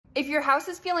If your house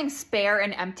is feeling spare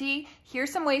and empty,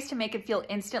 here's some ways to make it feel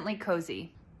instantly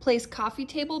cozy. Place coffee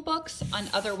table books on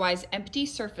otherwise empty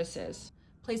surfaces.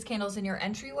 Place candles in your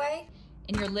entryway,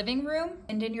 in your living room,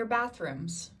 and in your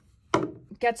bathrooms.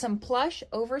 Get some plush,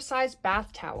 oversized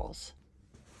bath towels.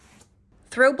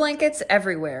 Throw blankets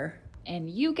everywhere. And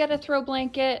you get a throw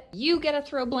blanket, you get a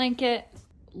throw blanket.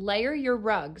 Layer your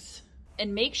rugs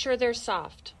and make sure they're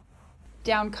soft.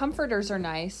 Down comforters are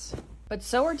nice, but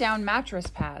so are down mattress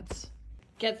pads.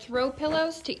 Get throw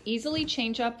pillows to easily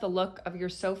change up the look of your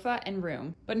sofa and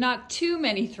room, but not too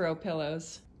many throw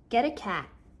pillows. Get a cat.